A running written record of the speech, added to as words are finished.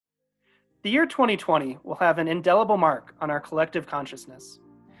The year 2020 will have an indelible mark on our collective consciousness.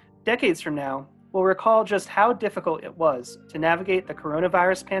 Decades from now, we'll recall just how difficult it was to navigate the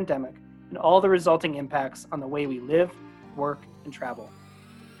coronavirus pandemic and all the resulting impacts on the way we live, work, and travel.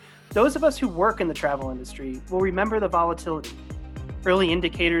 Those of us who work in the travel industry will remember the volatility, early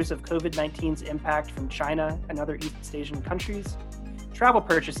indicators of COVID-19's impact from China and other East Asian countries, travel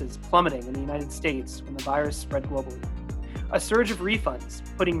purchases plummeting in the United States when the virus spread globally, a surge of refunds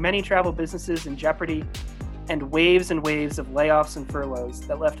putting many travel businesses in jeopardy, and waves of layoffs and furloughs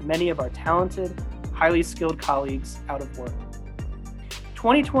that left many of our talented, highly skilled colleagues out of work.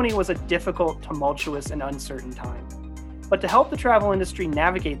 2020 was a difficult, tumultuous, and uncertain time. But to help the travel industry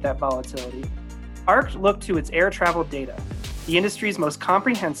navigate that volatility, ARC looked to its air travel data, the industry's most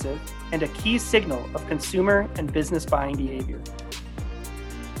comprehensive and a key signal of consumer and business buying behavior.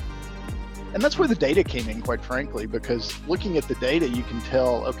 And that's where the data came in, quite frankly, because looking at the data, you can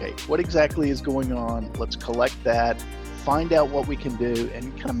tell, okay, what exactly is going on? Let's collect that, find out what we can do,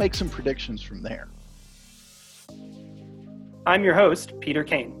 and kind of make some predictions from there. I'm your host, Peter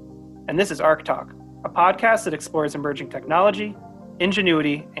Kane, and this is ARC Talk, a podcast that explores emerging technology,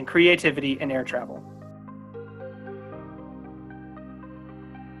 ingenuity, and creativity in air travel.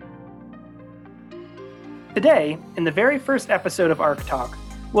 Today, in the very first episode of ARC Talk,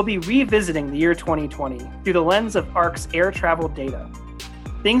 we'll be revisiting the year 2020 through the lens of ARC's air travel data.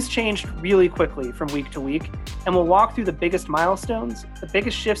 Things changed really quickly from week to week, and we'll walk through the biggest milestones, the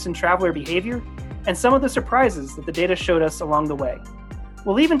biggest shifts in traveler behavior, and some of the surprises that the data showed us along the way.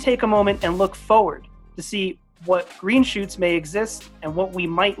 We'll even take a moment and look forward to see what green shoots may exist and what we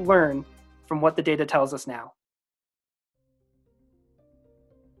might learn from what the data tells us now.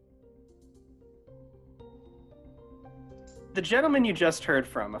 The gentleman you just heard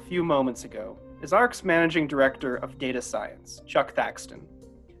from a few moments ago is ARC's Managing Director of Data Science, Chuck Thaxton.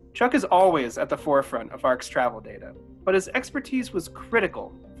 Chuck is always at the forefront of ARC's travel data, but his expertise was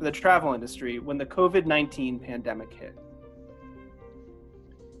critical for the travel industry when the COVID-19 pandemic hit.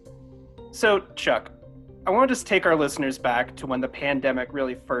 So, Chuck, I want to just take our listeners back to when the pandemic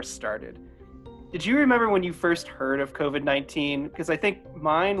really first started. Did you remember when you first heard of COVID-19? Because I think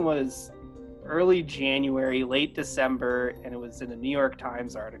mine was early January, late December, and it was in a New York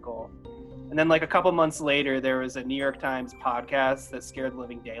Times article. And then like a couple months later, there was a New York Times podcast that scared the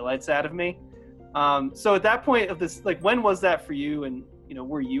living daylights out of me. So at that point of this, like, when was that for you? And,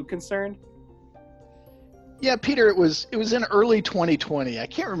 were you concerned? Yeah, Peter, it was in early 2020. I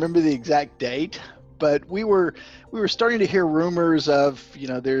can't remember the exact date, but we were starting to hear rumors of,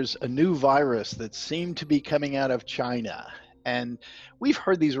 there's a new virus that seemed to be coming out of China. And we've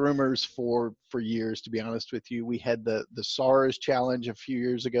heard these rumors for years, to be honest with you. We had the SARS challenge a few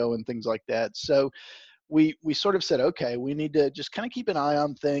years ago and things like that. So we sort of said, okay, we need to just kind of keep an eye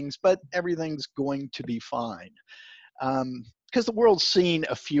on things, but everything's going to be fine. Because the world's seen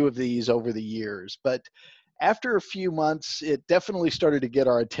a few of these over the years. But after a few months, it definitely started to get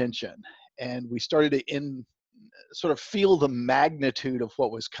our attention. And we started to sort of feel the magnitude of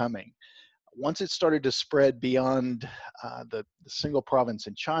what was coming. Once it started to spread beyond the single province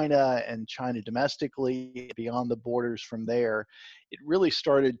in China and China domestically, beyond the borders from there, it really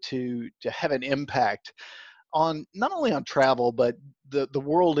started to have an impact on not only on travel, but the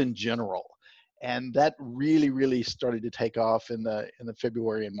world in general. And that really started to take off in the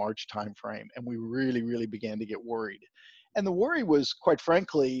February and March timeframe. And we really began to get worried. And the worry was, quite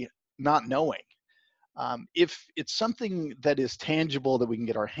frankly, not knowing. If it's something that is tangible that we can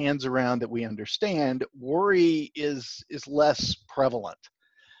get our hands around, that we understand, worry is less prevalent.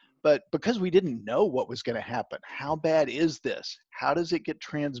 But because we didn't know what was going to happen, how bad is this? How does it get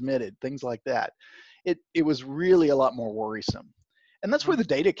transmitted? Things like that. It was really a lot more worrisome. And that's where the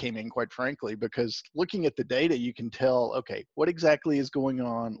data came in, quite frankly, because looking at the data, you can tell, okay, what exactly is going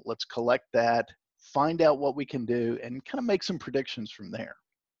on? Let's collect that, find out what we can do, and kind of make some predictions from there.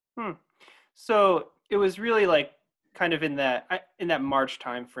 So it was really like kind of in that March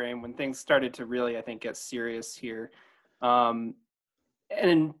timeframe when things started to really, I think, get serious here. And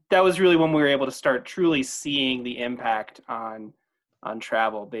that was really when we were able to start truly seeing the impact on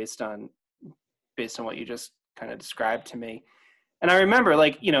travel based on what you just kind of described to me. And I remember,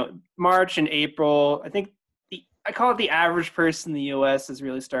 March and April, I think I call it the average person in the US is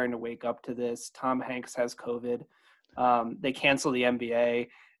really starting to wake up to this. Tom Hanks has COVID. They canceled the NBA.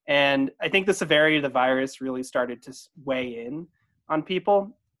 And I think the severity of the virus really started to weigh in on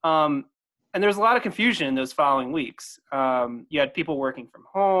people. And there's a lot of confusion in those following weeks. You had people working from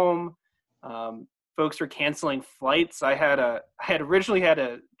home. Folks were canceling flights. I had originally had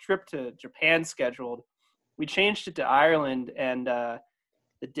a trip to Japan scheduled. We changed it to Ireland, and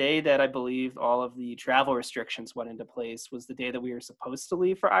the day that I believe all of the travel restrictions went into place was the day that we were supposed to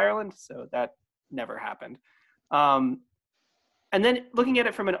leave for Ireland. So that never happened. Um, and then looking at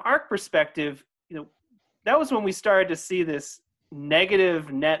it from an ARC perspective, that was when we started to see this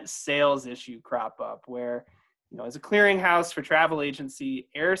negative net sales issue crop up where, as a clearinghouse for travel agency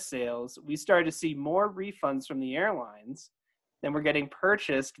air sales, we started to see more refunds from the airlines than were getting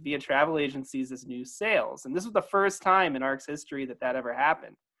purchased via travel agencies as new sales. And this was the first time in ARC's history that ever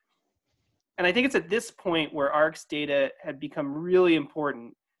happened. And I think it's at this point where ARC's data had become really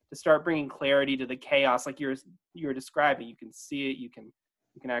important to start bringing clarity to the chaos like you were describing. You can see it, you can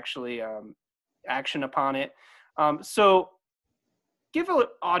actually action upon it. So give the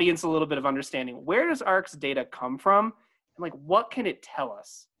audience a little bit of understanding. Where does ARC's data come from? And like, what can it tell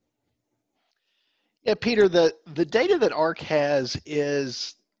us? Yeah, Peter, the data that ARC has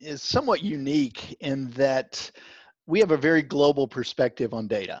is somewhat unique in that we have a very global perspective on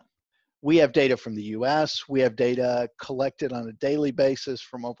data. We have data from the US, we have data collected on a daily basis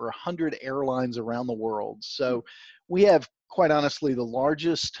from over 100 airlines around the world. So we have, quite honestly, the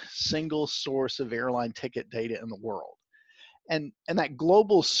largest single source of airline ticket data in the world. And that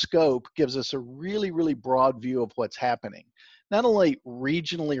global scope gives us a really, really broad view of what's happening, not only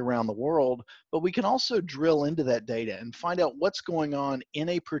regionally around the world, but we can also drill into that data and find out what's going on in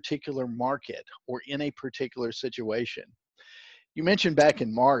a particular market or in a particular situation. You mentioned back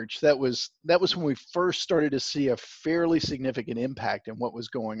in March, that was when we first started to see a fairly significant impact in what was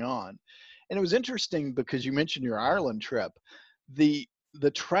going on. And it was interesting because you mentioned your Ireland trip. The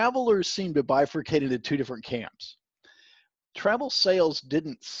travelers seemed to bifurcate into two different camps. Travel sales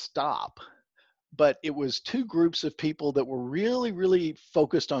didn't stop, but it was two groups of people that were really, really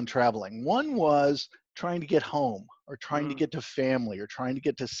focused on traveling. One was trying to get home or trying to get to family or trying to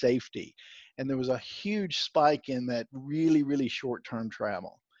get to safety. And there was a huge spike in that really, really short-term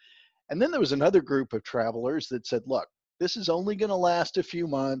travel. And then there was another group of travelers that said, look, this is only going to last a few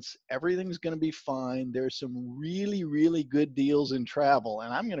months. Everything's going to be fine. There's some really, really good deals in travel,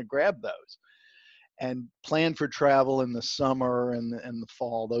 and I'm going to grab those and plan for travel in the summer and the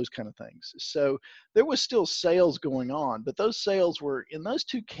fall, those kind of things. So there was still sales going on, but those sales were, in those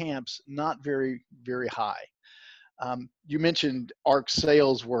two camps, not very, very high. You mentioned ARC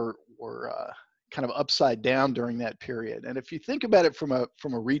sales were kind of upside down during that period. And if you think about it from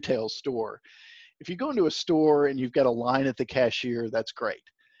a retail store, if you go into a store and you've got a line at the cashier, that's great.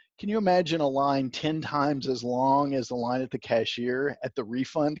 Can you imagine a line 10 times as long as the line at the cashier at the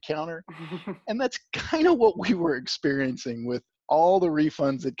refund counter? And that's kind of what we were experiencing with all the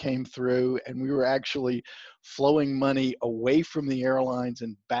refunds that came through, and we were actually flowing money away from the airlines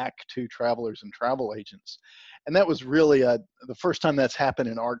and back to travelers and travel agents. And that was really the first time that's happened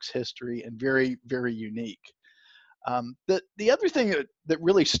in ARC's history, and very, very unique. The other thing that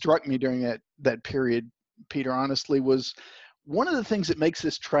really struck me during that period, Peter, honestly, was one of the things that makes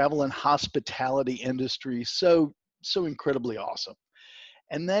this travel and hospitality industry so incredibly awesome.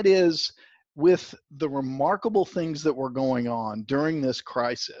 And that is, with the remarkable things that were going on during this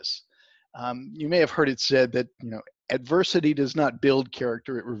crisis, you may have heard it said that, adversity does not build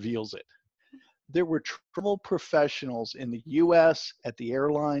character, it reveals it. There were travel professionals in the US, at the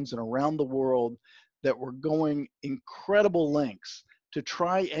airlines, and around the world that were going incredible lengths to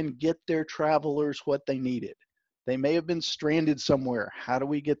try and get their travelers what they needed. They may have been stranded somewhere. How do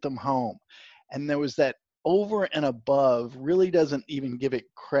we get them home? And there was that over and above, really doesn't even give it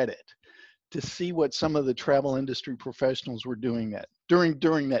credit, to see what some of the travel industry professionals were doing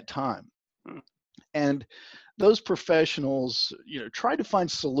during that time. And those professionals, tried to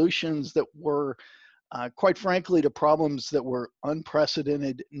find solutions that were, quite frankly, to problems that were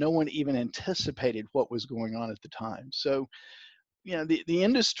unprecedented. No one even anticipated what was going on at the time. So, the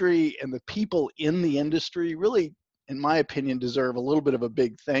industry and the people in the industry really, in my opinion, deserve a little bit of a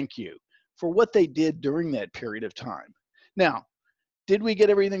big thank you for what they did during that period of time. Now, did we get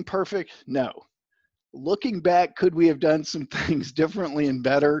everything perfect? No. Looking back, could we have done some things differently and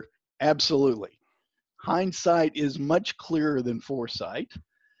better? Absolutely. Hindsight is much clearer than foresight,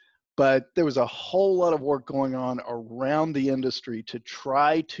 but there was a whole lot of work going on around the industry to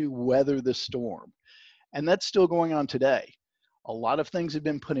try to weather the storm. And that's still going on today. A lot of things have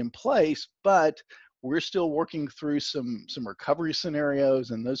been put in place, but we're still working through some recovery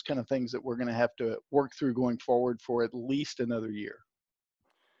scenarios and those kind of things that we're going to have to work through going forward for at least another year.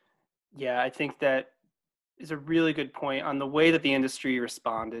 Yeah, I think that is a really good point on the way that the industry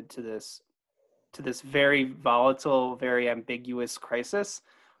responded to this very volatile, very ambiguous crisis.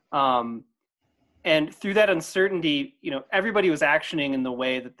 And through that uncertainty, everybody was actioning in the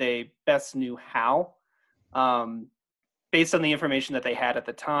way that they best knew how. based on the information that they had at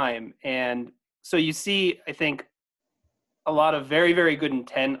the time. And so you see, I think, a lot of very, very good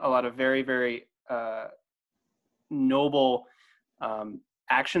intent, a lot of very, very noble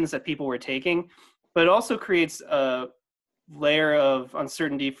actions that people were taking, but it also creates a layer of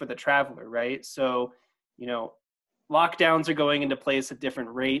uncertainty for the traveler, right? So, you know, lockdowns are going into place at different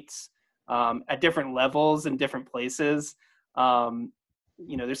rates, at different levels in different places.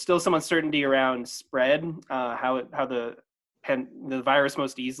 You know, there's still some uncertainty around spread, how the virus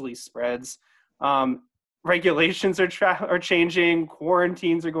most easily spreads. Regulations are changing.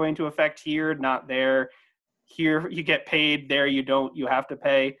 Quarantines are going to affect here, not there. Here you get paid, there you don't. You have to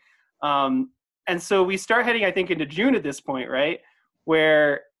pay. And so we start heading, I think, into June at this point, right?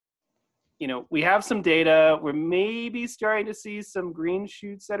 Where, you know, we have some data. We're maybe starting to see some green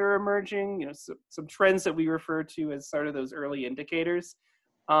shoots that are emerging, you know, some trends that we refer to as sort of those early indicators.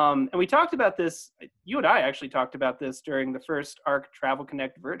 And we talked about this, you and I actually talked about this during the first ARC Travel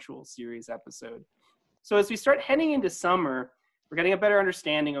Connect virtual series episode. So as we start heading into summer, we're getting a better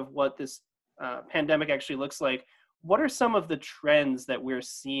understanding of what this pandemic actually looks like. What are some of the trends that we're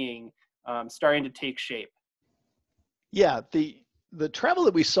seeing starting to take shape? Yeah, the travel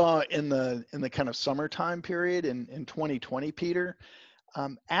that we saw in the kind of summertime period in 2020, Peter,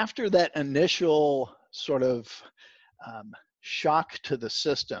 after that initial sort of shock to the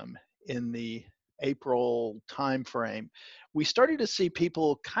system in the April timeframe, we started to see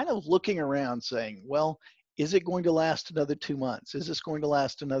people kind of looking around saying, well, is it going to last another 2 months? Is this going to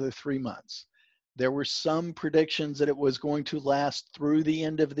last another 3 months? There were some predictions that it was going to last through the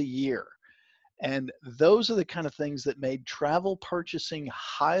end of the year. And those are the kind of things that made travel purchasing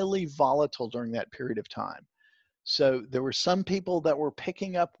highly volatile during that period of time. So there were some people that were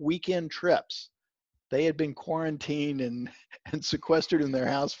picking up weekend trips. They had been quarantined and sequestered in their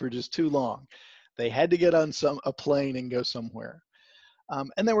house for just too long. They had to get on a plane and go somewhere.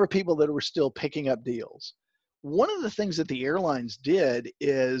 And there were people that were still picking up deals. One of the things that the airlines did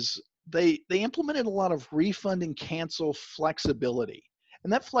is they implemented a lot of refund and cancel flexibility.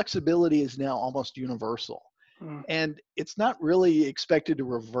 And that flexibility is now almost universal. And it's not really expected to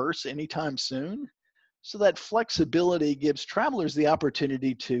reverse anytime soon. So that flexibility gives travelers the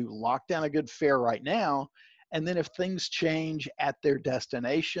opportunity to lock down a good fare right now. And then if things change at their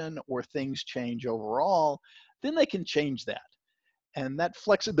destination or things change overall, then they can change that. And that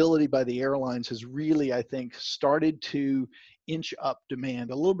flexibility by the airlines has really, I think, started to inch up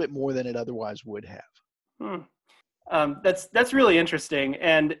demand a little bit more than it otherwise would have. That's really interesting,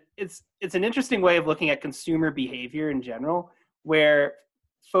 and it's an interesting way of looking at consumer behavior in general, where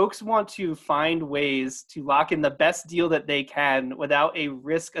folks want to find ways to lock in the best deal that they can without a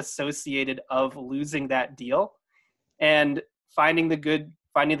risk associated of losing that deal, and finding the good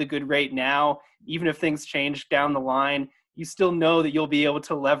rate now. Even if things change down the line, you still know that you'll be able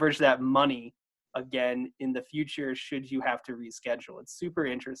to leverage that money again in the future should you have to reschedule. It's super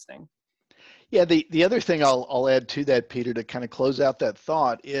interesting. Yeah, the other thing I'll add to that, Peter, to kind of close out that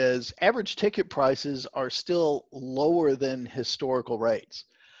thought is average ticket prices are still lower than historical rates.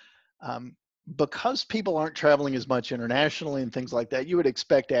 Because people aren't traveling as much internationally and things like that, you would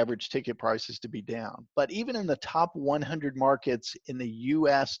expect average ticket prices to be down. But even in the top 100 markets in the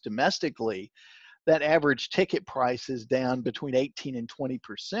US domestically, that average ticket price is down between 18 and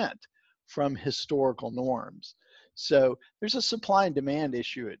 20% from historical norms. So there's a supply and demand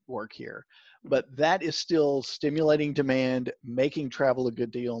issue at work here, but that is still stimulating demand, making travel a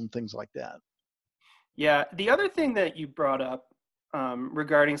good deal and things like that. Yeah, the other thing that you brought up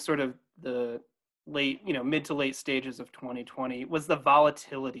regarding sort of the mid to late stages of 2020 was the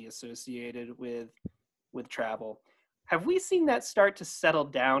volatility associated with travel. Have we seen that start to settle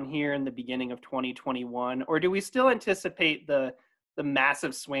down here in the beginning of 2021, or do we still anticipate the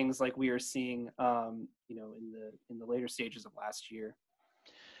massive swings like we are seeing, in the later stages of last year?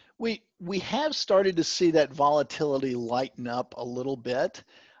 We have started to see that volatility lighten up a little bit.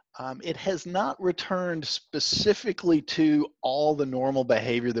 It has not returned specifically to all the normal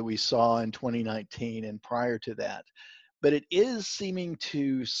behavior that we saw in 2019 and prior to that, but it is seeming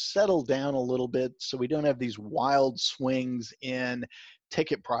to settle down a little bit so we don't have these wild swings in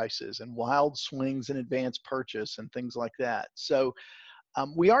ticket prices and wild swings in advance purchase and things like that. So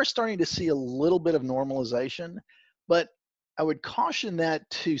we are starting to see a little bit of normalization, but I would caution that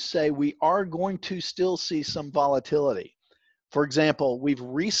to say we are going to still see some volatility. For example, we've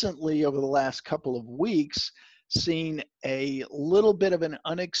recently, over the last couple of weeks, seen a little bit of an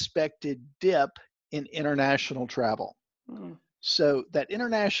unexpected dip in international travel. So that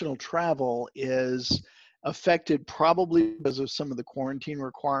international travel is affected probably because of some of the quarantine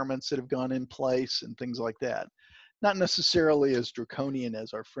requirements that have gone in place and things like that. not necessarily as draconian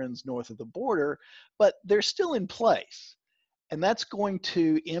as our friends north of the border, but they're still in place. And that's going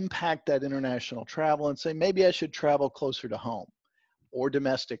to impact that international travel and say, maybe I should travel closer to home or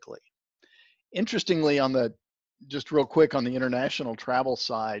domestically. Interestingly, just real quick on the international travel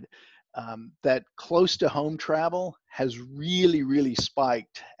side, that close to home travel has really, really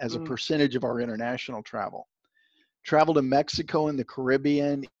spiked as a percentage of our international travel. Travel to Mexico and the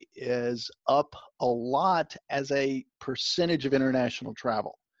Caribbean is up a lot as a percentage of international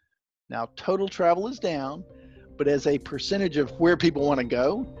travel. Now, total travel is down, but as a percentage of where people want to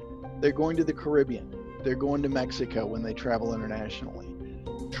go, they're going to the Caribbean. They're going to Mexico when they travel internationally.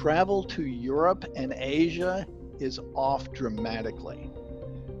 Travel to Europe and Asia is off dramatically.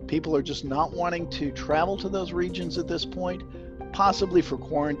 People are just not wanting to travel to those regions at this point, possibly for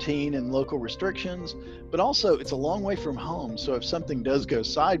quarantine and local restrictions, but also it's a long way from home. So if something does go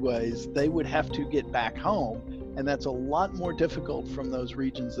sideways, they would have to get back home. And that's a lot more difficult from those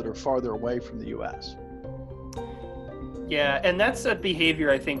regions that are farther away from the US. Yeah, and that's a behavior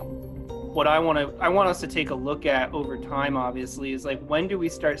I think what I want us to take a look at over time, obviously, is like, when do we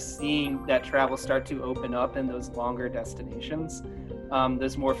start seeing that travel start to open up in those longer destinations,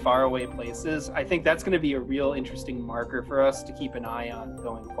 those more faraway places? I think that's going to be a real interesting marker for us to keep an eye on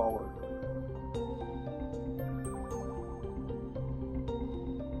going forward.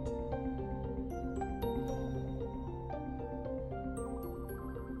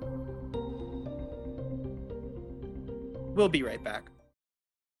 We'll be right back.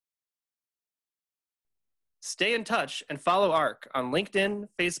 Stay in touch and follow ARC on LinkedIn,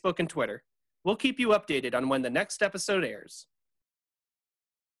 Facebook, and Twitter. We'll keep you updated on when the next episode airs.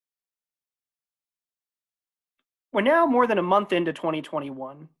 We're now more than a month into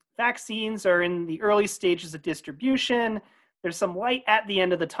 2021. Vaccines are in the early stages of distribution. There's some light at the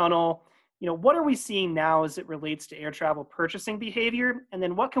end of the tunnel. What are we seeing now as it relates to air travel purchasing behavior? And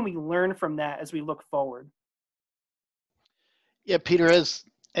then what can we learn from that as we look forward? Yeah, Peter, as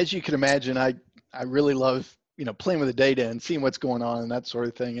you can imagine, I really love playing with the data and seeing what's going on and that sort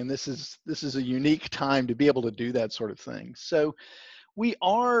of thing. And this is a unique time to be able to do that sort of thing. So we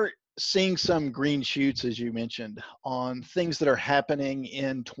are seeing some green shoots, as you mentioned, on things that are happening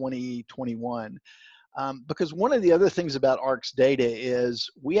in 2021. Because one of the other things about ARC's data is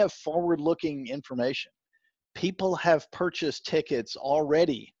we have forward-looking information. People have purchased tickets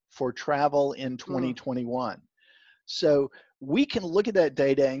already for travel in 2021. So we can look at that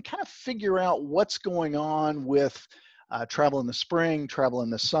data and kind of figure out what's going on with travel in the spring, travel in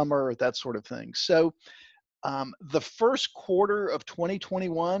the summer, that sort of thing. So the first quarter of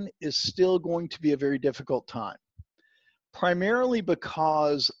 2021 is still going to be a very difficult time, primarily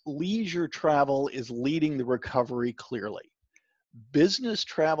because leisure travel is leading the recovery clearly. Business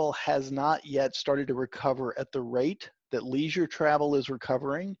travel has not yet started to recover at the rate that leisure travel is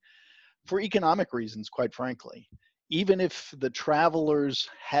recovering, for economic reasons, quite frankly. Even if the travelers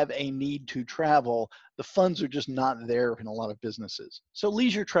have a need to travel, the funds are just not there in a lot of businesses. So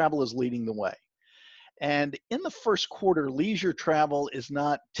leisure travel is leading the way. And in the first quarter, leisure travel is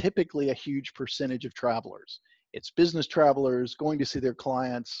not typically a huge percentage of travelers. It's business travelers going to see their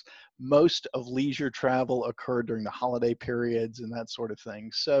clients. Most of leisure travel occurred during the holiday periods and that sort of thing.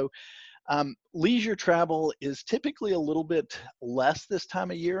 So leisure travel is typically a little bit less this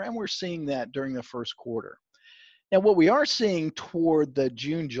time of year, and we're seeing that during the first quarter. Now, what we are seeing toward the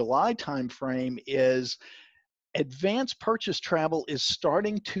June-July timeframe is advanced purchase travel is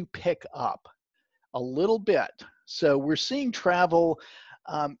starting to pick up a little bit. So we're seeing travel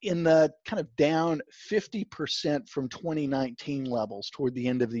in the kind of down 50% from 2019 levels toward the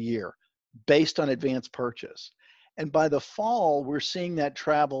end of the year, based on advanced purchase. And by the fall, we're seeing that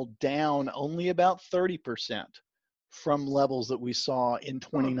travel down only about 30% from levels that we saw in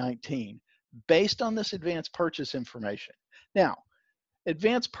 2019. Based on this advanced purchase information. Now,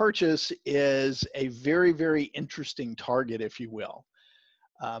 advanced purchase is a very, very interesting target, if you will.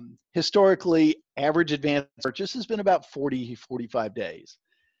 Historically, average advanced purchase has been about 40, 45 days.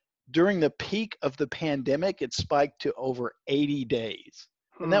 During the peak of the pandemic, it spiked to over 80 days.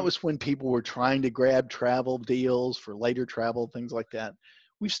 And that was when people were trying to grab travel deals for later travel, things like that.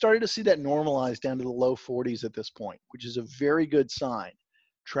 We've started to see that normalize down to the low 40s at this point, which is a very good sign.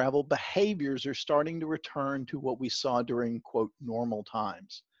 Travel behaviors are starting to return to what we saw during, quote, normal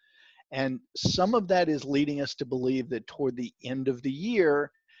times. And some of that is leading us to believe that toward the end of the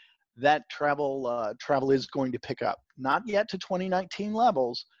year, that travel is going to pick up. Not yet to 2019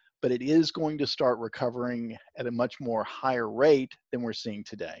 levels, but it is going to start recovering at a much more higher rate than we're seeing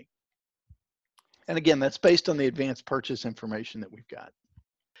today. And again, that's based on the advanced purchase information that we've got.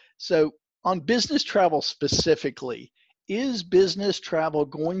 So On business travel specifically, is business travel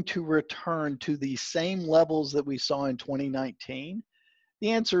going to return to the same levels that we saw in 2019?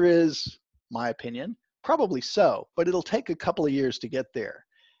 The answer is, my opinion, probably so, but it'll take a couple of years to get there.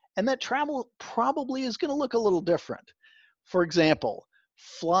 And that travel probably is going to look a little different. For example,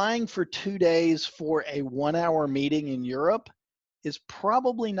 flying for 2 days for a 1 hour meeting in Europe is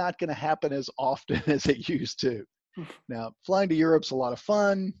probably not going to happen as often as it used to. Now, flying to Europe's a lot of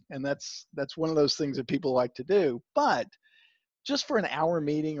fun, and that's one of those things that people like to do. But just for an hour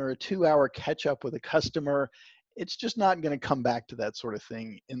meeting or a 2 hour catch up with a customer, it's just not going to come back to that sort of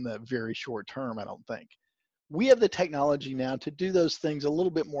thing in the very short term, I don't think. We have the technology now to do those things a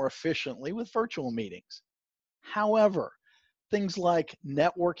little bit more efficiently with virtual meetings. However, things like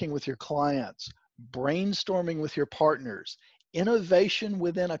networking with your clients, brainstorming with your partners, innovation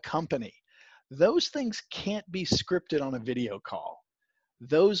within a company, those things can't be scripted on a video call.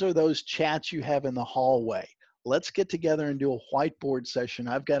 Those are those chats you have in the hallway. Let's get together and do a whiteboard session.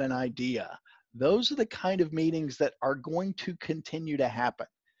 I've got an idea. Those are the kind of meetings that are going to continue to happen.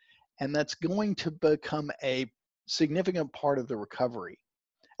 And that's going to become a significant part of the recovery,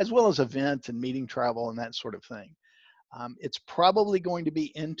 as well as event and meeting travel and that sort of thing. It's probably going to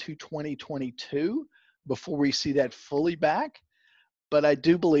be into 2022 before we see that fully back, but I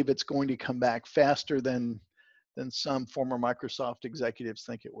do believe it's going to come back faster than some former Microsoft executives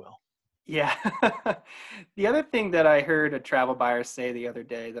think it will. Yeah. The other thing that I heard a travel buyer say the other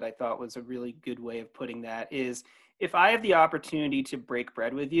day that I thought was a really good way of putting that is, if I have the opportunity to break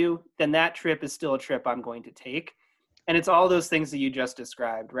bread with you, then that trip is still a trip I'm going to take. And it's all those things that you just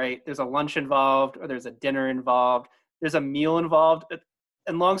described, right? There's a lunch involved, or there's a dinner involved, there's a meal involved.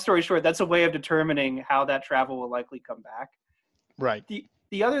 And long story short, that's a way of determining how that travel will likely come back. Right.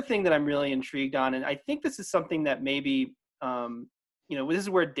 The other thing that I'm really intrigued on, and I think this is something that maybe, this is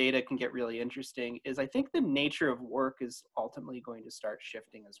where data can get really interesting, is I think the nature of work is ultimately going to start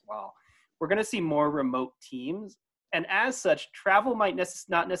shifting as well. We're going to see more remote teams. And as such, travel might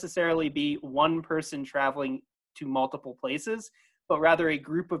not necessarily be one person traveling to multiple places, but rather a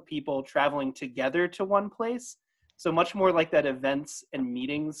group of people traveling together to one place. So much more like that events and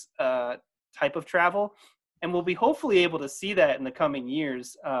meetings type of travel. And we'll be hopefully able to see that in the coming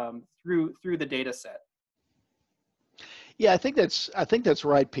years through the data set. Yeah, I think that's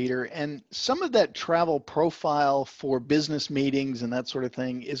right, Peter. And some of that travel profile for business meetings and that sort of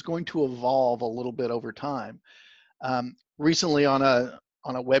thing is going to evolve a little bit over time. Recently on a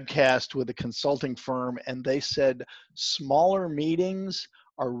webcast with a consulting firm, and they said smaller meetings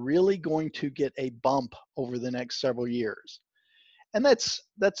are really going to get a bump over the next several years. And that's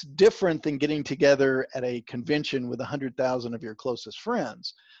different than getting together at a convention with 100,000 of your closest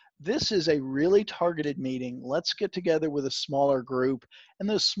friends. This is a really targeted meeting. Let's get together with a smaller group, and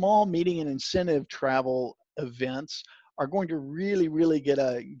those small meeting and incentive travel events are going to really, really get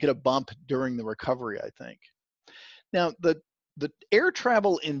a bump during the recovery, I think. Now, the air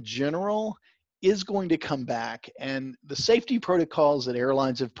travel in general is going to come back, and the safety protocols that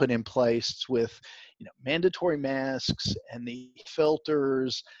airlines have put in place with mandatory masks and the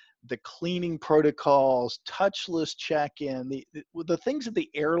filters, the cleaning protocols, touchless check-in, the things that the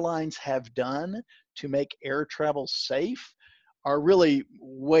airlines have done to make air travel safe are really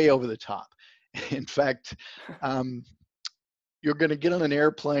way over the top. In fact, you're going to get on an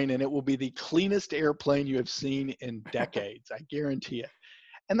airplane and it will be the cleanest airplane you have seen in decades. I guarantee it.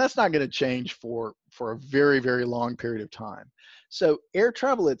 And that's not going to change for a very, very long period of time. So air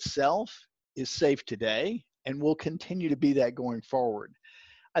travel itself is safe today and will continue to be that going forward.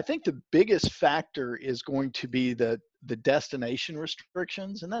 I think the biggest factor is going to be the destination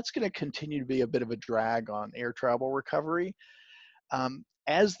restrictions, and that's going to continue to be a bit of a drag on air travel recovery.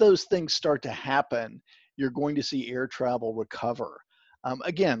 As those things start to happen, you're going to see air travel recover.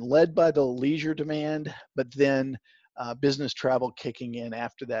 Again, led by the leisure demand, but then business travel kicking in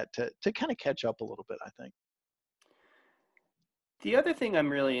after that to kind of catch up a little bit, I think. The other thing I'm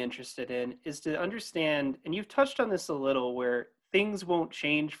really interested in is to understand, and you've touched on this a little, where things won't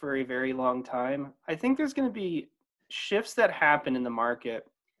change for a very long time. I think there's going to be shifts that happen in the market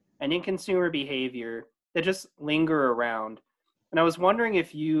and in consumer behavior that just linger around. And I was wondering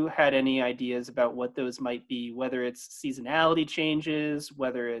if you had any ideas about what those might be, whether it's seasonality changes,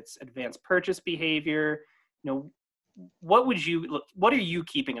 whether it's advanced purchase behavior. What are you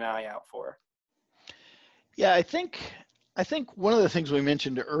keeping an eye out for? Yeah, I think one of the things we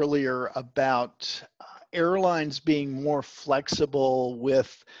mentioned earlier about airlines being more flexible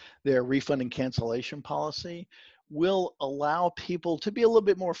with their refund and cancellation policy will allow people to be a little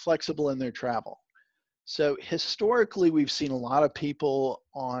bit more flexible in their travel. So historically, we've seen a lot of people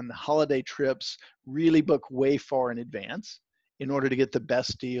on holiday trips really book way far in advance in order to get the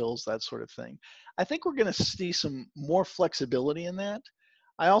best deals, that sort of thing. I think we're going to see some more flexibility in that.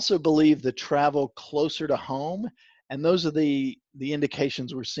 I also believe the travel closer to home, and those are the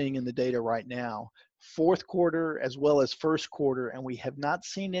indications we're seeing in the data right now, fourth quarter as well as first quarter, and we have not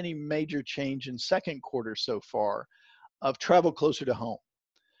seen any major change in second quarter so far of travel closer to home.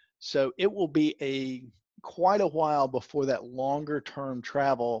 So it will be quite a while before that longer term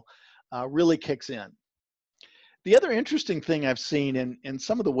travel really kicks in. The other interesting thing I've seen in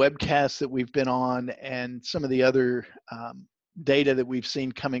some of the webcasts that we've been on and some of the other data that we've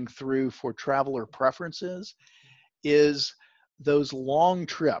seen coming through for traveler preferences is those long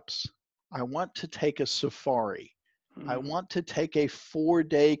trips. I want to take a safari. I want to take a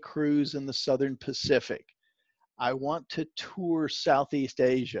 4-day cruise in the Southern Pacific. I want to tour Southeast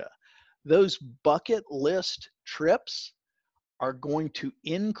Asia. Those bucket list trips are going to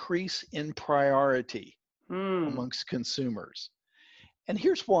increase in priority amongst consumers. And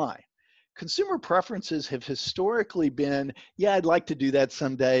here's why. Consumer preferences have historically been, yeah, I'd like to do that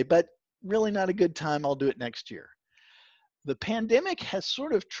someday, but really not a good time. I'll do it next year. The pandemic has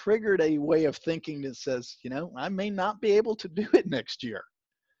sort of triggered a way of thinking that says, I may not be able to do it next year.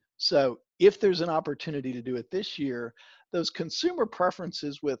 So if there's an opportunity to do it this year, those consumer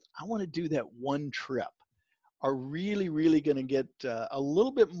preferences with, I want to do that one trip, are really, really going to get a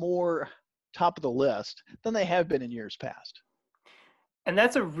little bit more top of the list than they have been in years past. And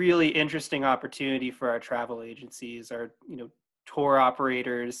that's a really interesting opportunity for our travel agencies, our tour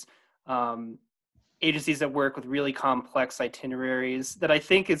operators, agencies that work with really complex itineraries that I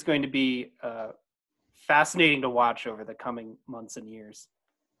think is going to be fascinating to watch over the coming months and years.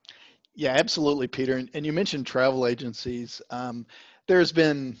 Yeah, absolutely, Peter. And you mentioned travel agencies. There's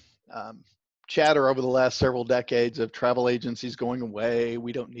been chatter over the last several decades of travel agencies going away.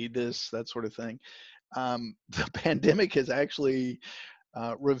 We don't need this, that sort of thing. The pandemic has actually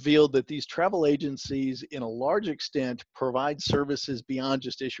revealed that these travel agencies, in a large extent, provide services beyond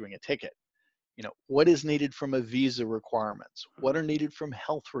just issuing a ticket. What is needed from a visa requirements? What are needed from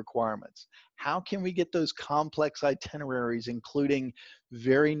health requirements? How can we get those complex itineraries, including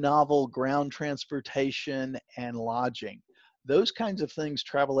very novel ground transportation and lodging? Those kinds of things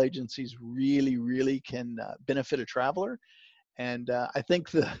travel agencies really, really can benefit a traveler. And I think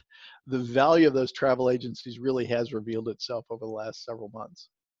the value of those travel agencies really has revealed itself over the last several months.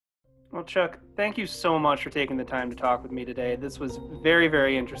 Well, Chuck, thank you so much for taking the time to talk with me today. This was very,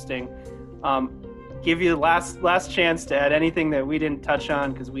 very interesting. Give you the last chance to add anything that we didn't touch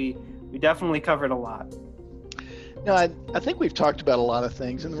on, because we definitely covered a lot. No, I think we've talked about a lot of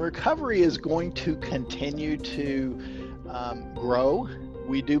things, and the recovery is going to continue to grow.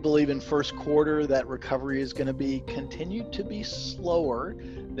 We do believe in first quarter that recovery is going to continue to be slower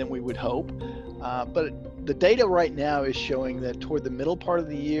than we would hope. But the data right now is showing that toward the middle part of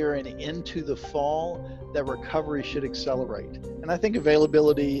the year and into the fall, that recovery should accelerate. And I think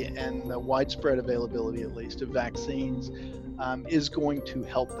availability, and the widespread availability at least, of vaccines is going to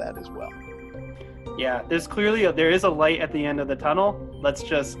help that as well. Yeah, there is a light at the end of the tunnel. Let's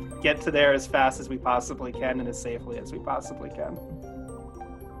just get to there as fast as we possibly can and as safely as we possibly can.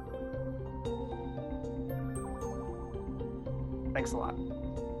 Thanks a lot.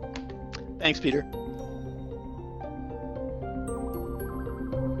 Thanks, Peter.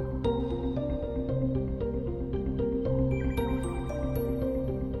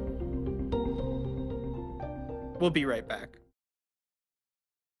 We'll be right back.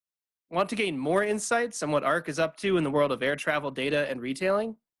 Want to gain more insights on what ARC is up to in the world of air travel data and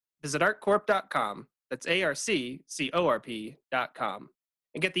retailing? Visit arccorp.com, that's ARCCORP.com,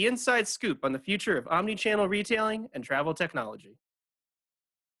 and get the inside scoop on the future of omnichannel retailing and travel technology.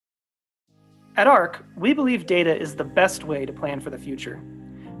 At ARC, we believe data is the best way to plan for the future.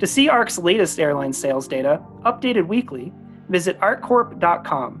 To see ARC's latest airline sales data, updated weekly, visit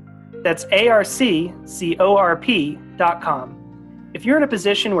arccorp.com. That's ARCCORP.com. If you're in a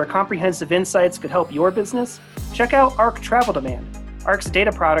position where comprehensive insights could help your business, check out ARC Travel Demand, ARC's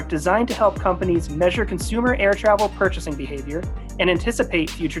data product designed to help companies measure consumer air travel purchasing behavior and anticipate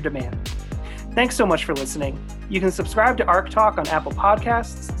future demand. Thanks so much for listening. You can subscribe to ARC Talk on Apple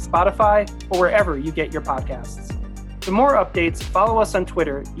Podcasts, Spotify, or wherever you get your podcasts. For more updates, follow us on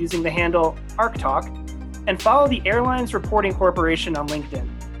Twitter using the handle ARC Talk, and follow the Airlines Reporting Corporation on LinkedIn.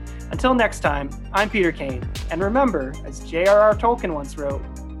 Until next time, I'm Peter Kane, and remember, as J.R.R. Tolkien once wrote,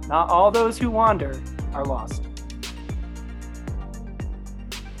 not all those who wander are lost.